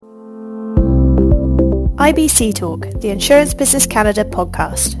IBC Talk, the Insurance Business Canada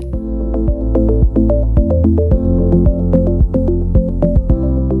podcast.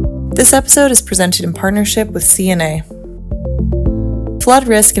 This episode is presented in partnership with CNA. Flood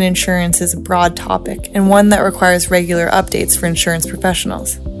risk and insurance is a broad topic and one that requires regular updates for insurance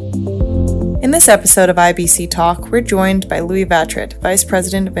professionals. In this episode of IBC Talk, we're joined by Louie Vatrt, Vice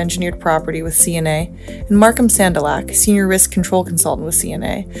President of Engineered Property with CNA, and Markham Sandulak, Senior Risk Control Consultant with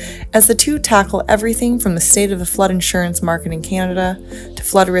CNA, as the two tackle everything from the state of the flood insurance market in Canada to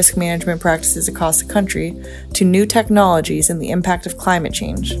flood risk management practices across the country to new technologies and the impact of climate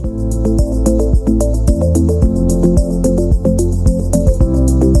change.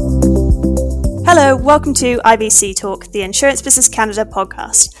 Hello, welcome to IBC Talk, the Insurance Business Canada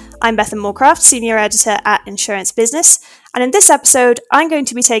podcast. I'm Bethan Moorcraft, Senior Editor at Insurance Business, and in this episode, I'm going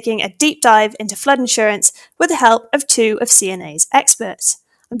to be taking a deep dive into flood insurance with the help of two of CNA's experts.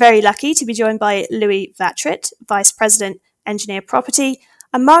 I'm very lucky to be joined by Louie Vatrt, Vice President, Engineer Property,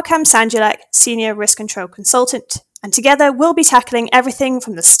 and Markham Sandulak, Senior Risk Control Consultant. And together, we'll be tackling everything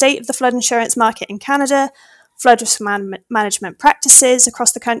from the state of the flood insurance market in Canada, flood risk management practices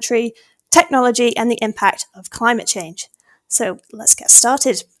across the country, technology, and the impact of climate change. So let's get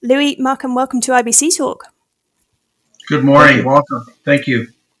started. Louie, Markham, welcome to IBC Talk. Good morning. Welcome. Thank you.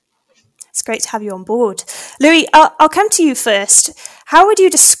 It's great to have you on board. Louie, I'll come to you first. How would you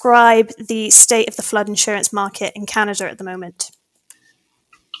describe the state of the flood insurance market in Canada at the moment?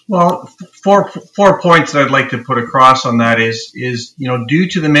 Well, four points that I'd like to put across on that is due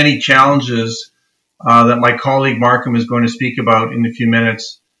to the many challenges that my colleague Markham is going to speak about in a few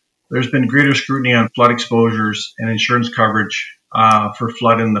minutes, there's been greater scrutiny on flood exposures and insurance coverage for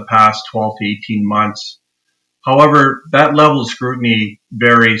flood in the past 12 to 18 months. However, that level of scrutiny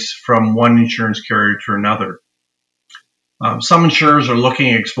varies from one insurance carrier to another. Some insurers are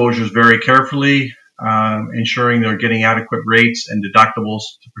looking at exposures very carefully, ensuring they're getting adequate rates and deductibles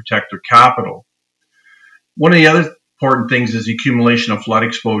to protect their capital. One of the other important things is the accumulation of flood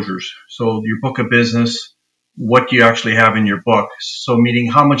exposures. So your book of business, what do you actually have in your book? So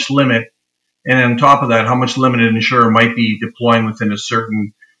meaning how much limit, and on top of that, how much limit an insurer might be deploying within a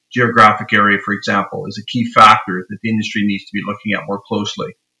certain geographic area, for example, is a key factor that the industry needs to be looking at more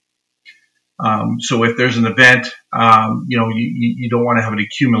closely. So if there's an event, you don't want to have an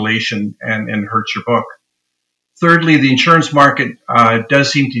accumulation and hurt your book. Thirdly, the insurance market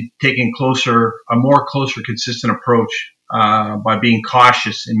does seem to take a more closer consistent approach by being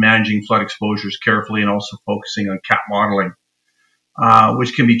cautious in managing flood exposures carefully and also focusing on CAT modeling,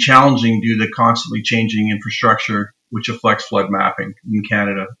 which can be challenging due to the constantly changing infrastructure which affects flood mapping in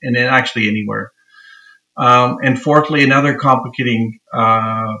Canada and actually anywhere. And fourthly, another complicating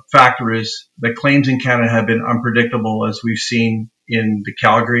factor is that claims in Canada have been unpredictable, as we've seen in the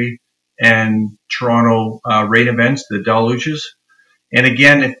Calgary and Toronto rain events, the deluges. And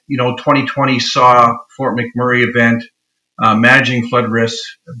again, 2020 saw Fort McMurray event. Managing flood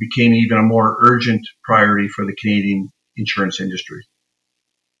risks became even a more urgent priority for the Canadian insurance industry.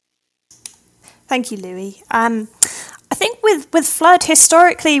 Thank you, Louie. I think with flood,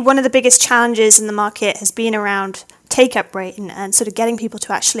 historically, one of the biggest challenges in the market has been around take-up rate and sort of getting people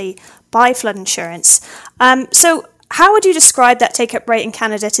to actually buy flood insurance. So how would you describe that take-up rate in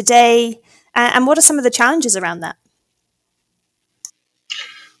Canada today, and what are some of the challenges around that?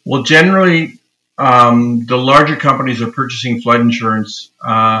 Well, generally, the larger companies are purchasing flood insurance,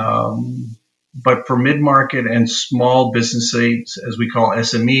 but for mid-market and small businesses, as we call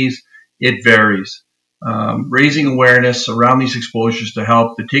SMEs, it varies. Raising awareness around these exposures to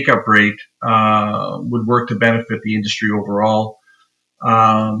help the take-up rate would work to benefit the industry overall.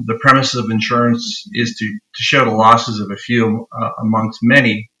 The premise of insurance is to share the losses of a few amongst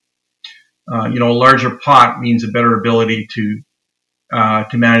many. A larger pot means a better ability to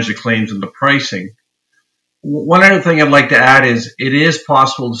manage the claims and the pricing. One other thing I'd like to add is it is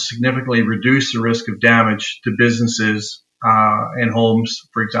possible to significantly reduce the risk of damage to businesses and homes,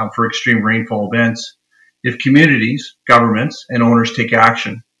 for example, for extreme rainfall events, if communities, governments, and owners take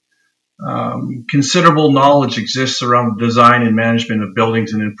action. Considerable knowledge exists around the design and management of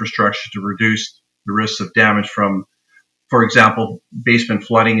buildings and infrastructure to reduce the risks of damage from, for example, basement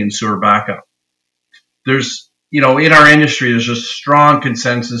flooding and sewer backup. In our industry, there's a strong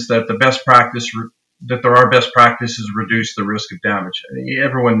consensus that there are best practices to reduce the risk of damage.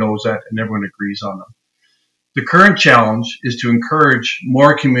 Everyone knows that and everyone agrees on them. The current challenge is to encourage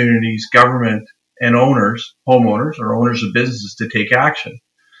more communities, government, and homeowners or owners of businesses to take action.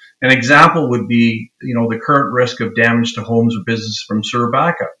 An example would be, the current risk of damage to homes or businesses from sewer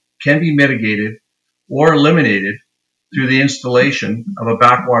backup can be mitigated or eliminated through the installation of a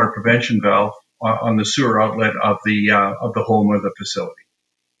backwater prevention valve on the sewer outlet of the home or the facility.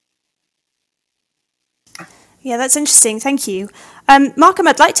 Yeah, that's interesting. Thank you. Markham,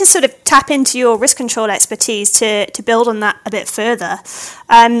 I'd like to sort of tap into your risk control expertise to build on that a bit further.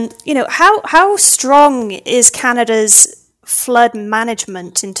 How strong is Canada's flood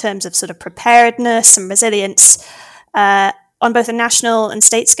management in terms of sort of preparedness and resilience on both a national and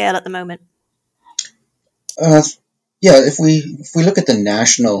state scale at the moment? If we look at the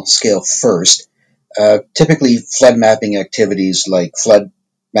national scale first, typically flood mapping activities like flood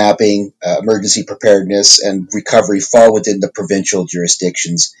mapping, emergency preparedness, and recovery fall within the provincial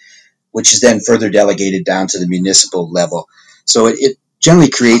jurisdictions, which is then further delegated down to the municipal level. So it generally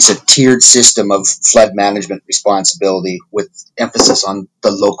creates a tiered system of flood management responsibility with emphasis on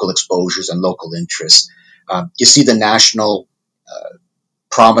the local exposures and local interests. You see the national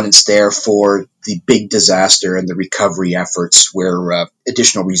prominence there for the big disaster and the recovery efforts where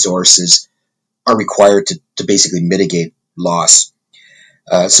additional resources are required to basically mitigate loss.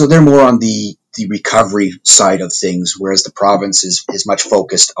 So they're more on the recovery side of things, whereas the province is much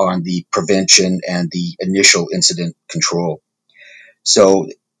focused on the prevention and the initial incident control. So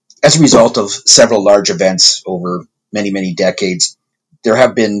as a result of several large events over many, many decades, there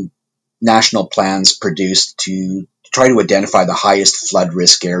have been national plans produced to try to identify the highest flood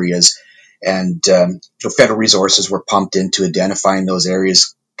risk areas. And federal resources were pumped into identifying those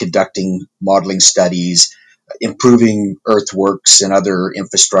areas, conducting modeling studies, improving earthworks and other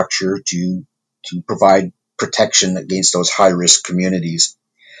infrastructure to provide protection against those high-risk communities.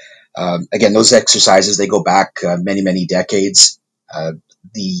 Again, those exercises, they go back many, many decades.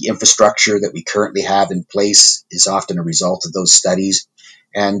 The infrastructure that we currently have in place is often a result of those studies.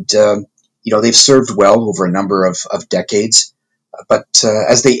 And, they've served well over a number of decades. But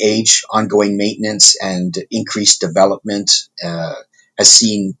as they age, ongoing maintenance and increased development has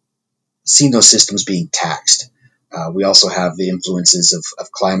seen those systems being taxed. We also have the influences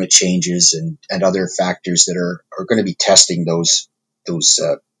of climate changes and other factors that are going to be testing those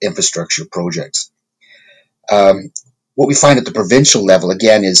infrastructure projects. What we find at the provincial level,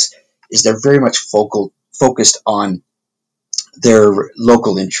 again, is they're very much focused on their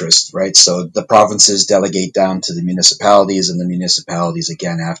local interests, right? So the provinces delegate down to the municipalities, and the municipalities,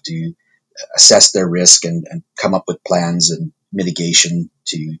 again, have to assess their risk and come up with plans and mitigation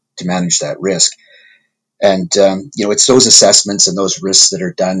to manage that risk. And, it's those assessments and those risks that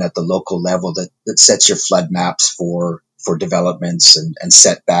are done at the local level that sets your flood maps for developments and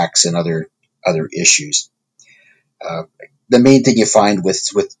setbacks and other issues. The main thing you find with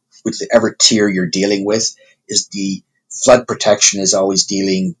whichever tier you're dealing with is the flood protection is always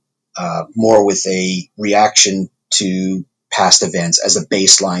dealing more with a reaction to past events as a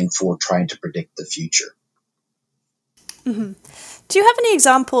baseline for trying to predict the future. Mm-hmm. Do you have any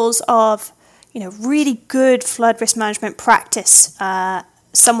examples of really good flood risk management practice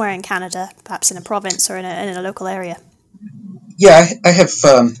somewhere in Canada, perhaps in a province or in a local area? Yeah, I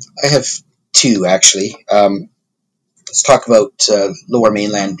have two actually. Let's talk about Lower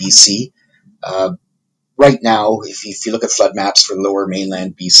Mainland BC. Right now, if you look at flood maps for Lower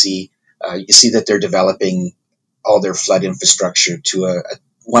Mainland BC, you see that they're developing all their flood infrastructure to a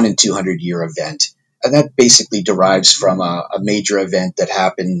 1 in 200 year event. And that basically derives from a major event that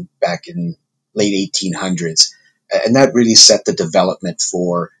happened back in late 1800s. And that really set the development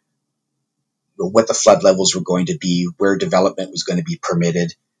for what the flood levels were going to be, where development was going to be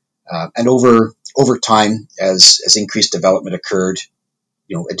permitted. And over time, as increased development occurred,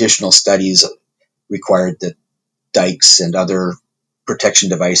 additional studies required that dikes and other protection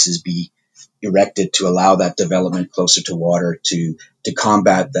devices be erected to allow that development closer to water to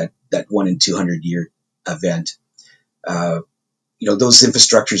combat that 1 in 200 year event. Those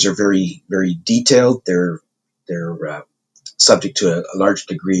infrastructures are very, very detailed. They're subject to a large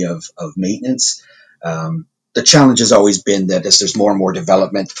degree of maintenance. The challenge has always been that as there's more and more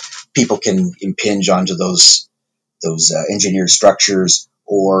development, people can impinge onto those engineered structures,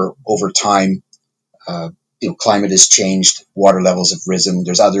 or over time, climate has changed, water levels have risen.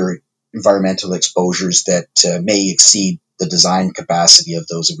 There's other environmental exposures that may exceed the design capacity of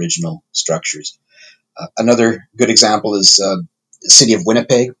those original structures. Another good example is the city of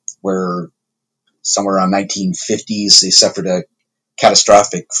Winnipeg, where somewhere around 1950s they suffered a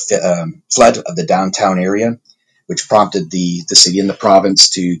catastrophic flood of the downtown area, which prompted the city and the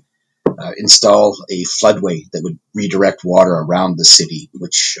province to install a floodway that would redirect water around the city,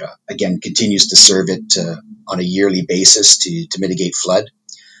 which again continues to serve it on a yearly basis to mitigate flood.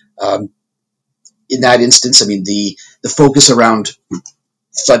 In that instance, I mean, the focus around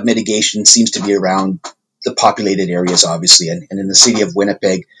flood mitigation seems to be around the populated areas, obviously, and in the city of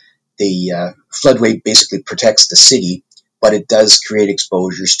Winnipeg, the floodway basically protects the city, but it does create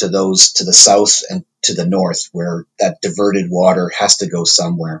exposures to those to the south and to the north, where that diverted water has to go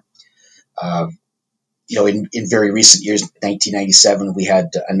somewhere. Uh, in very recent years, 1997, we had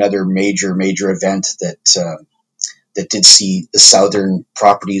another major event that did see the southern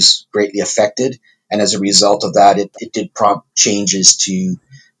properties greatly affected, and as a result of that, it did prompt changes to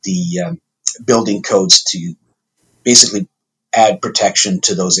the building codes to basically add protection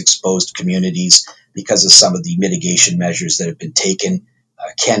to those exposed communities, because of some of the mitigation measures that have been taken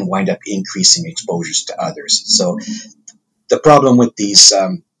can wind up increasing exposures to others. So the problem with these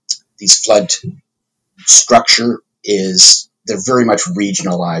flood structure is they're very much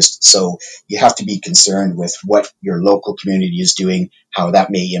regionalized. So you have to be concerned with what your local community is doing, how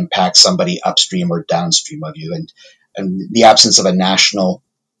that may impact somebody upstream or downstream of you. And the absence of a national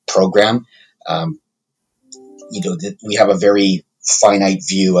program, we have a very finite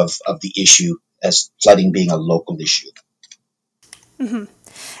view of the issue as flooding being a local issue. Mm-hmm.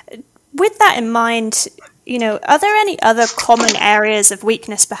 With that in mind, are there any other common areas of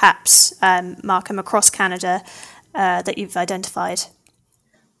weakness, perhaps, Markham, across Canada that you've identified?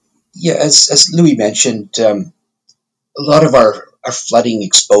 Yeah, as Louie mentioned, a lot of our flooding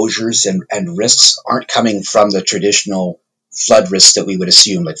exposures and risks aren't coming from the traditional flood risks that we would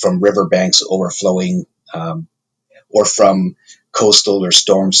assume, like from riverbanks overflowing or from coastal or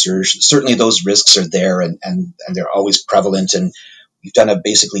storm surge. Certainly those risks are there and they're always prevalent, and we've done a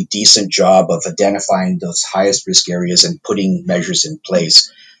basically decent job of identifying those highest risk areas and putting measures in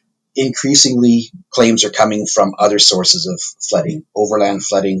place. Increasingly, claims are coming from other sources of flooding, overland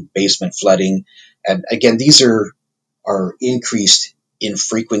flooding, basement flooding. And again, these are increased in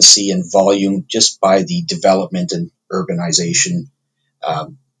frequency and volume just by the development and urbanization. A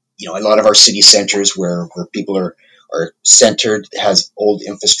lot of our city centers where people are centered has old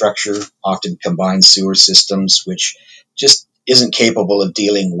infrastructure, often combined sewer systems, which just isn't capable of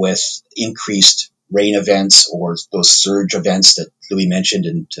dealing with increased rain events or those surge events that Louis mentioned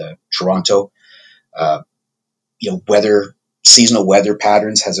in Toronto. Seasonal weather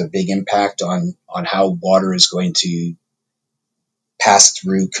patterns has a big impact on how water is going to pass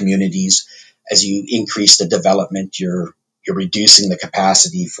through communities. As you increase the development, you're reducing the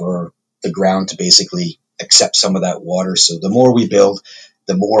capacity for the ground to basically accept some of that water. So the more we build,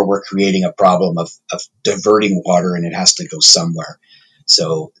 the more we're creating a problem of diverting water, and it has to go somewhere.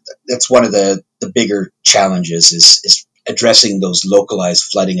 So that's one of the bigger challenges is addressing those localized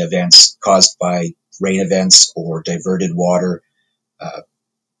flooding events caused by rain events or diverted water.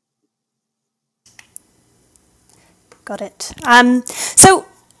 Got it. So,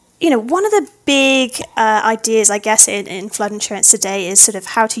 one of the big ideas, I guess, in flood insurance today is sort of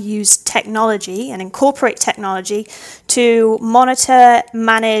how to use technology and incorporate technology to monitor,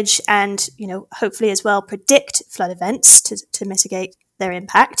 manage, and, hopefully as well predict flood events to mitigate their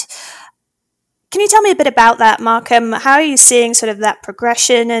impact. Can you tell me a bit about that, Markham? How are you seeing sort of that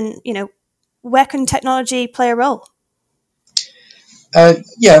progression, and, where can technology play a role? From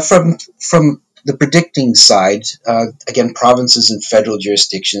the predicting side, again, provinces and federal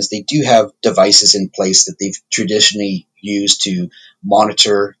jurisdictions, they do have devices in place that they've traditionally used to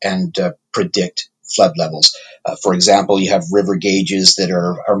monitor and predict flood levels. For example, you have river gauges that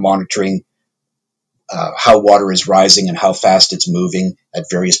are monitoring how water is rising and how fast it's moving at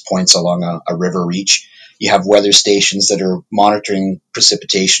various points along a river reach. You have weather stations that are monitoring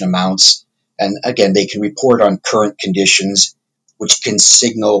precipitation amounts, and again, they can report on current conditions, which can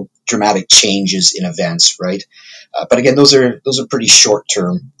signal dramatic changes in events, right? But again, those are pretty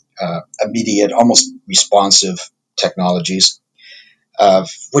short-term, immediate, almost responsive technologies.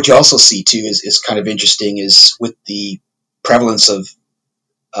 What you also see too is kind of interesting is with the prevalence of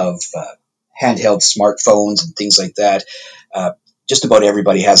handheld smartphones and things like that. Just about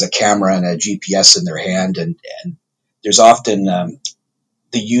everybody has a camera and a GPS in their hand, and there's often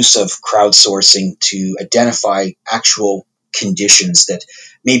the use of crowdsourcing to identify actual conditions that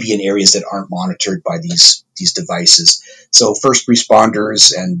may be in areas that aren't monitored by these devices. So first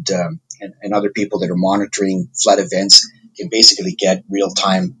responders and other people that are monitoring flood events can basically get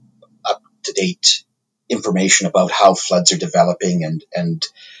real-time, up-to-date information about how floods are developing and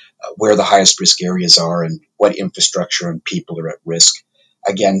where the highest risk areas are and what infrastructure and people are at risk.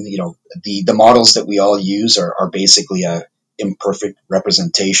 Again, the models that we all use are basically a imperfect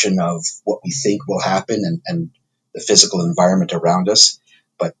representation of what we think will happen and the physical environment around us.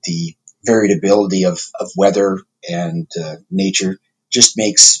 But the variability of weather and nature just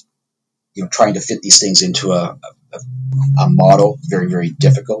makes trying to fit these things into a model very, very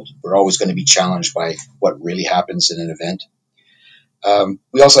difficult. We're always going to be challenged by what really happens in an event.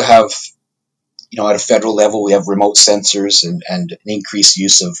 We also have, at a federal level, we have remote sensors and an increased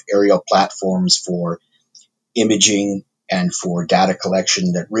use of aerial platforms for imaging and for data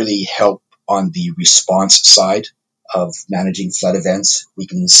collection that really help on the response side of managing flood events. We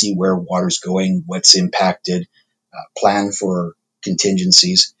can see where water's going, what's impacted, plan for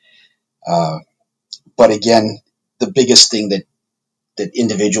contingencies. But again, the biggest thing that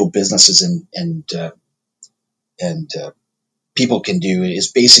individual businesses and people can do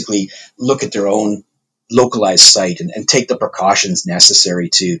is basically look at their own localized site and take the precautions necessary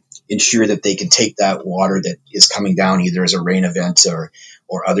to ensure that they can take that water that is coming down either as a rain event or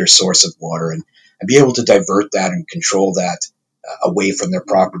other source of water and be able to divert that and control that away from their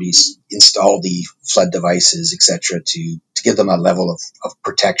properties, install the flood devices, etc., to give them a level of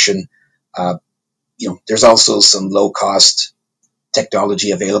protection. There's also some low cost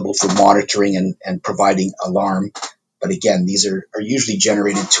technology available for monitoring and providing alarm. But again, these are usually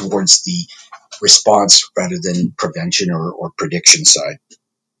generated towards the response rather than prevention or prediction side.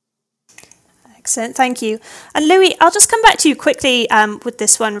 Excellent, thank you. And Louie, I'll just come back to you quickly with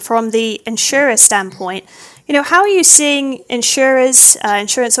this one from the insurer standpoint. How are you seeing insurers,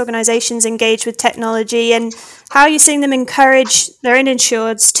 insurance organizations engage with technology, and how are you seeing them encourage their own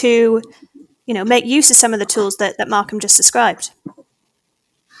insureds to, make use of some of the tools that Markham just described?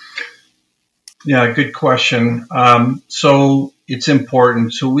 Yeah, good question. So it's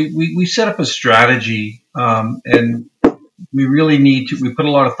important. So we set up a strategy, and we really we put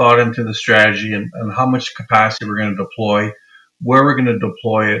a lot of thought into the strategy and how much capacity we're going to deploy, where we're going to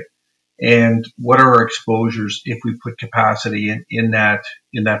deploy it, and what are our exposures if we put capacity in that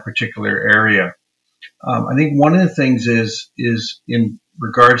particular area. I think one of the things is in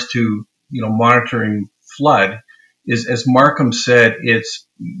regards to monitoring flood is, as Markham said, it's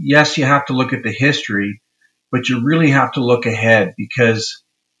yes, you have to look at the history, but you really have to look ahead, because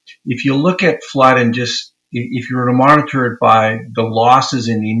if you look at flood and just if you were to monitor it by the losses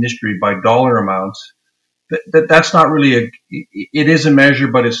in the industry by dollar amounts, that's not really it is a measure,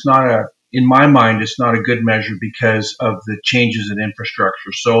 but it's not in my mind, it's not a good measure because of the changes in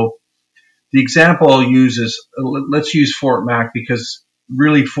infrastructure. So the example I'll use is, let's use Fort Mac, because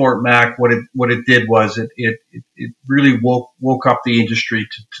really Fort Mac, what it did was it really woke up the industry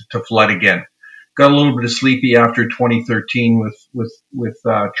to flood again. Got a little bit of sleepy after 2013 with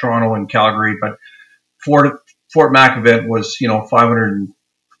Toronto and Calgary, but Fort Mac event was $520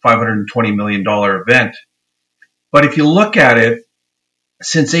 million event. But if you look at it,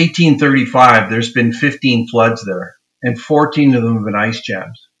 since 1835, there's been 15 floods there, and 14 of them have been ice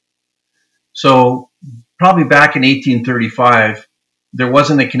jams. So probably back in 1835, there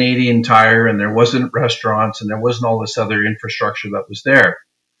wasn't a Canadian Tire, and there wasn't restaurants, and there wasn't all this other infrastructure that was there.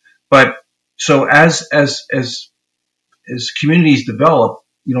 But so as communities develop,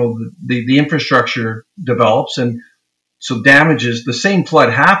 the infrastructure develops, and so damages, the same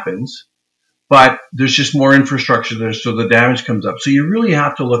flood happens, but there's just more infrastructure there, so the damage comes up. So you really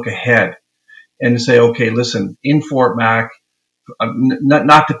have to look ahead and say, okay, listen, in Fort Mac,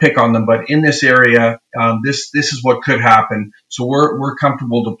 not to pick on them, but in this area, this is what could happen. So we're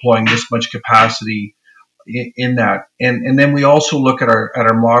comfortable deploying this much capacity in that, and then we also look at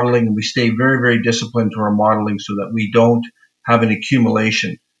our modeling, and we stay very, very disciplined to our modeling so that we don't have an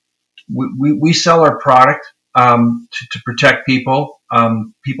accumulation. We sell our product to protect people.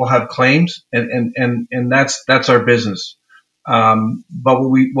 People have claims, and that's our business. But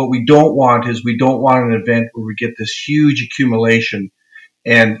what we don't want is we don't want an event where we get this huge accumulation,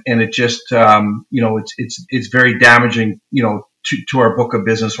 and it just it's very damaging to our book of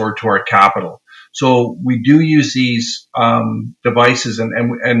business or to our capital. So we do use these devices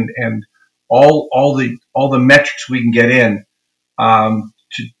and all the metrics we can get in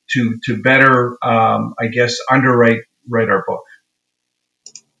to better I guess underwrite our book.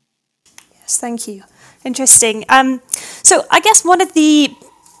 Yes, thank you. Interesting. So I guess one of the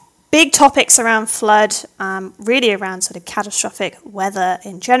big topics around flood, really around sort of catastrophic weather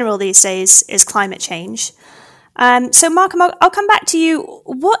in general these days, is climate change. So Markham, I'll come back to you.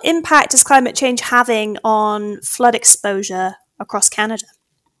 What impact is climate change having on flood exposure across Canada?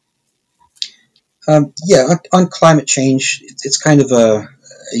 On climate change, it's kind of a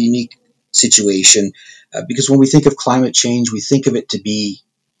unique situation because when we think of climate change, we think of it to be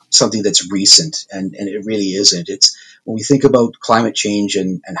something that's recent, and it really isn't. It's when we think about climate change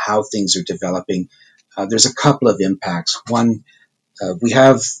and how things are developing, there's a couple of impacts. One, we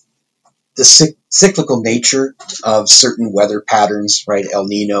have the cyclical nature of certain weather patterns, right? El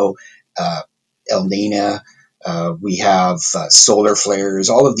Nino, El Nina. We have solar flares.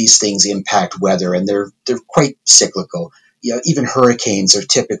 All of these things impact weather, and they're quite cyclical. even hurricanes are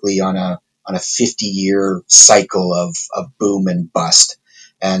typically on a 50-year cycle of boom and bust,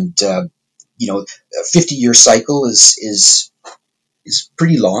 and a 50-year cycle is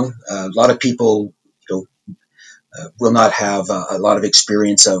pretty long. A lot of people will not have a lot of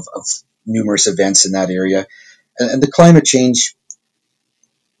experience of numerous events in that area, and the climate change.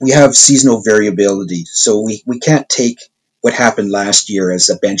 We have seasonal variability, so we can't take what happened last year as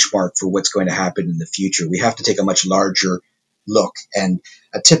a benchmark for what's going to happen in the future. We have to take a much larger look, and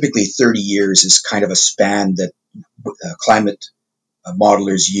typically 30 years is kind of a span that climate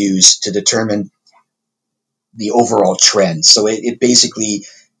modelers use to determine the overall trend. So it basically,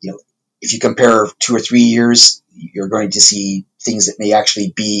 if you compare 2 or 3 years, you're going to see things that may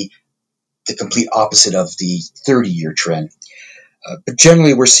actually be the complete opposite of the 30-year trend. But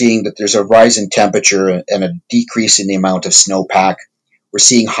generally, we're seeing that there's a rise in temperature and a decrease in the amount of snowpack. We're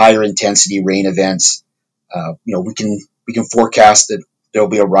seeing higher intensity rain events. We can forecast that there'll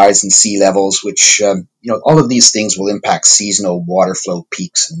be a rise in sea levels, which all of these things will impact seasonal water flow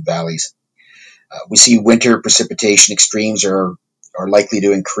peaks and valleys. We see winter precipitation extremes are likely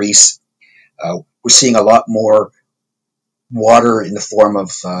to increase. We're seeing a lot more water in the form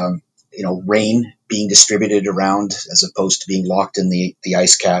of rain being distributed around as opposed to being locked in the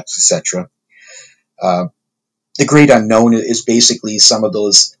ice caps, etc. The great unknown is basically some of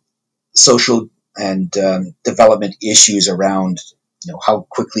those social and development issues around how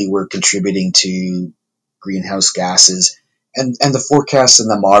quickly we're contributing to greenhouse gases, and the forecasts and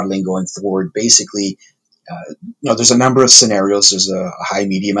the modeling going forward. Basically, there's a number of scenarios. There's a high,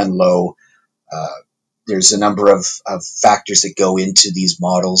 medium, and low. There's a number of factors that go into these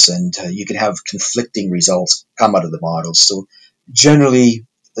models, and you can have conflicting results come out of the models. So generally,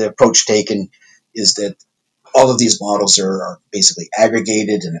 the approach taken is that all of these models are basically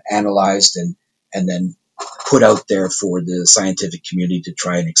aggregated and analyzed and then put out there for the scientific community to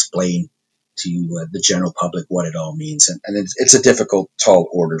try and explain to the general public what it all means. And it's a difficult, tall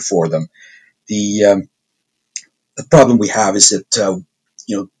order for them. The problem we have is that,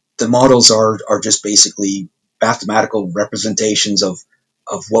 the models are just basically mathematical representations of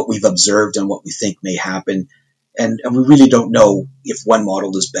what we've observed and what we think may happen. And we really don't know if one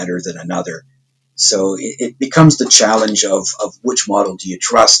model is better than another. So it becomes the challenge of which model do you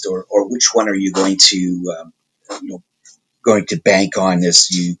trust, or which one are you going to bank on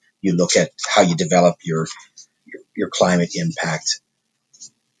as you look at how you develop your climate impact.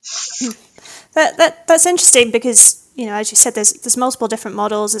 That's interesting because, as you said, there's multiple different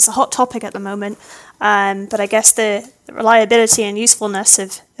models. It's a hot topic at the moment, but I guess the reliability and usefulness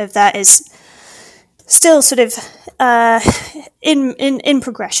of that is still sort of in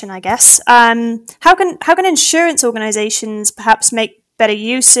progression, I guess. How can insurance organisations perhaps make better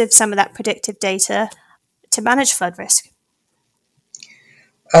use of some of that predictive data to manage flood risk?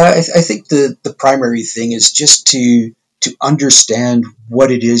 I think the primary thing is just to understand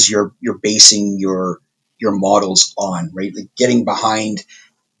what it is you're basing your models on, right? Like getting behind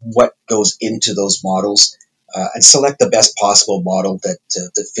what goes into those models and select the best possible model that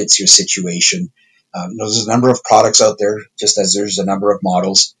fits your situation. There's a number of products out there, just as there's a number of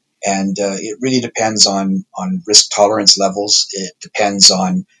models, and it really depends on risk tolerance levels. It depends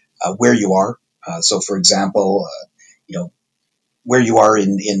on where you are. So, for example, where you are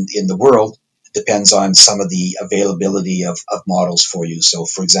in the world depends on some of the availability of models for you. So,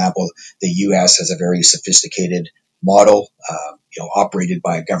 for example, the U.S. has a very sophisticated model, operated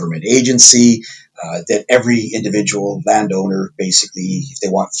by a government agency that every individual landowner, basically, if they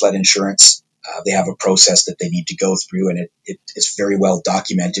want flood insurance, they have a process that they need to go through, and it is very well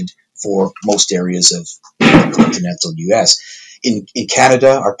documented for most areas of the continental U.S. In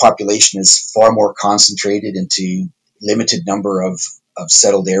Canada, our population is far more concentrated into limited number of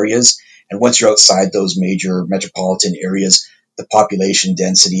settled areas. And once you're outside those major metropolitan areas, the population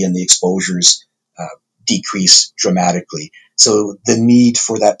density and the exposures decrease dramatically. So the need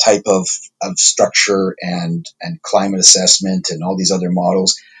for that type of structure and climate assessment and all these other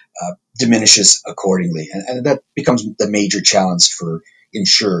models diminishes accordingly. And that becomes the major challenge for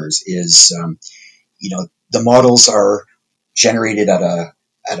insurers is, the models are generated at a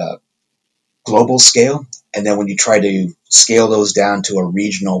global scale. And then when you try to scale those down to a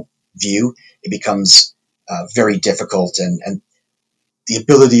regional view, it becomes very difficult. And the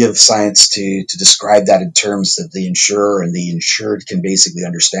ability of science to describe that in terms that the insurer and the insured can basically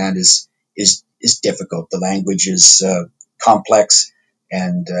understand is difficult. The language is complex,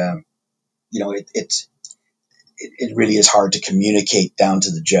 and it really is hard to communicate down to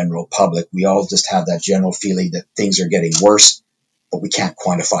the general public. We all just have that general feeling that things are getting worse, but we can't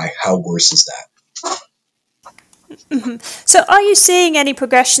quantify how worse is that. So are you seeing any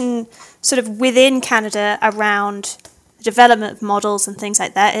progression sort of within Canada around the development of models and things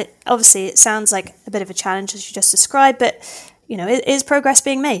like that? Obviously, it sounds like a bit of a challenge, as you just described, but, is progress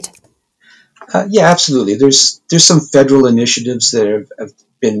being made? Yeah, absolutely. There's some federal initiatives that have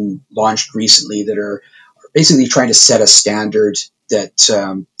been launched recently that are basically trying to set a standard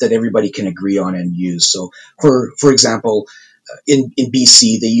that everybody can agree on and use. So, for example, in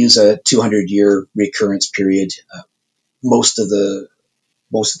BC, they use a 200-year recurrence period. Most of the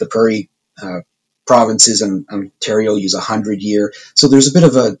prairie provinces in Ontario use 100-year. So there's a bit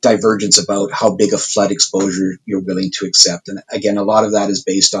of a divergence about how big a flood exposure you're willing to accept. And again, a lot of that is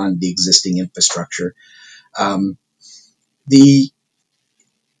based on the existing infrastructure. The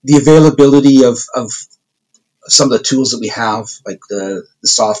availability of some of the tools that we have, like the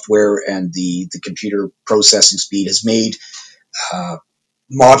software and the computer processing speed, has made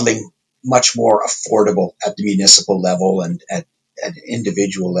modeling much more affordable at the municipal level and at an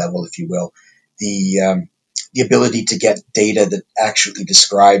individual level, if you will. The ability to get data that actually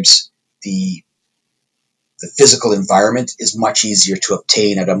describes the physical environment is much easier to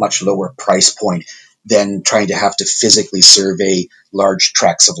obtain at a much lower price point than trying to have to physically survey large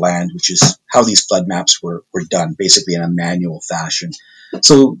tracts of land, which is how these flood maps were done, basically in a manual fashion.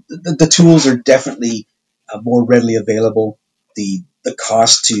 So the tools are definitely more readily available. The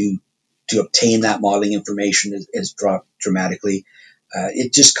cost to obtain that modeling information has dropped dramatically.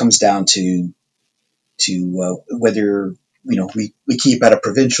 It just comes down to whether we keep at a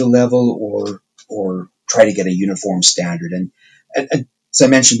provincial level or try to get a uniform standard. And as I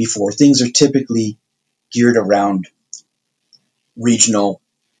mentioned before, things are typically geared around regional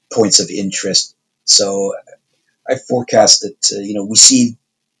points of interest. So I forecast that we see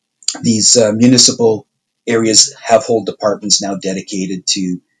these municipal areas have whole departments now dedicated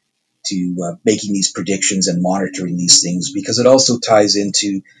to making these predictions and monitoring these things, because it also ties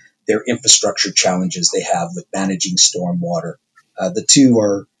into their infrastructure challenges they have with managing stormwater. The two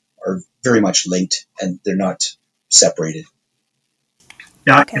are very much linked, and they're not separated.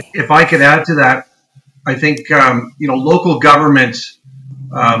 Yeah, okay. If I could add to that, I think local governments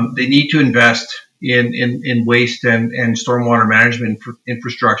they need to invest in waste and stormwater management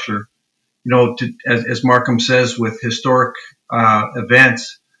infrastructure. As Markham says, with historic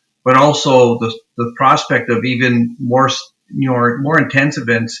events, but also the prospect of even more intense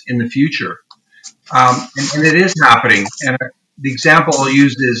events in the future, and it is happening. And the example I'll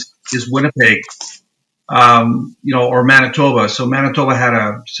use is Winnipeg, or Manitoba. So Manitoba had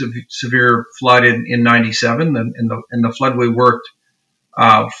a severe flood in '97, and the floodway worked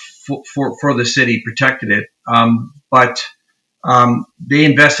for the city, protected it. But they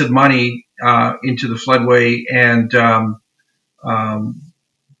invested money into the floodway and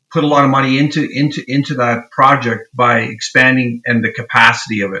put a lot of money into that project by expanding and the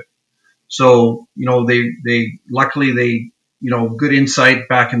capacity of it. So they luckily good insight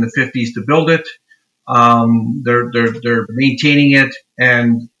back in the 50s to build it. They're maintaining it,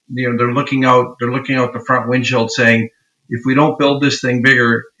 and they're looking out the front windshield saying, if we don't build this thing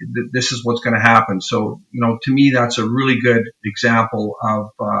bigger, this is what's going to happen. So to me, that's a really good example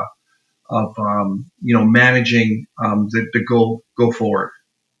of managing the go forward.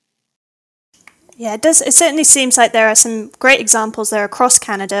 Yeah, it does. It certainly seems like there are some great examples there across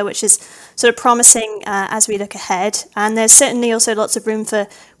Canada, which is sort of promising as we look ahead. And there's certainly also lots of room for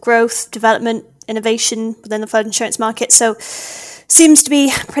growth, development, innovation within the flood insurance market. So seems to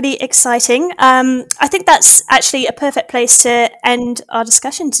be pretty exciting. I think that's actually a perfect place to end our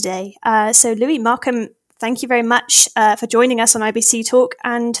discussion today. So Louie, Markham, thank you very much for joining us on IBC Talk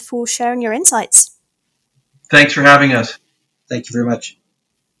and for sharing your insights. Thanks for having us. Thank you very much.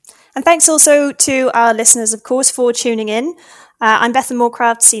 And thanks also to our listeners, of course, for tuning in. I'm Bethan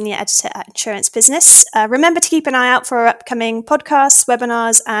Moorcraft, Senior Editor at Insurance Business. Remember to keep an eye out for our upcoming podcasts,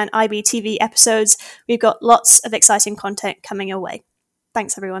 webinars, and IBTV episodes. We've got lots of exciting content coming your way.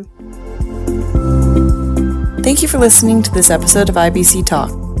 Thanks, everyone. Thank you for listening to this episode of IBC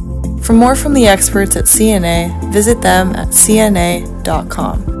Talk. For more from the experts at CNA, visit them at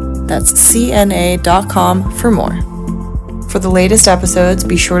cna.com. That's cna.com for more. For the latest episodes,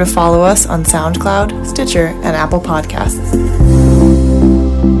 be sure to follow us on SoundCloud, Stitcher, and Apple Podcasts.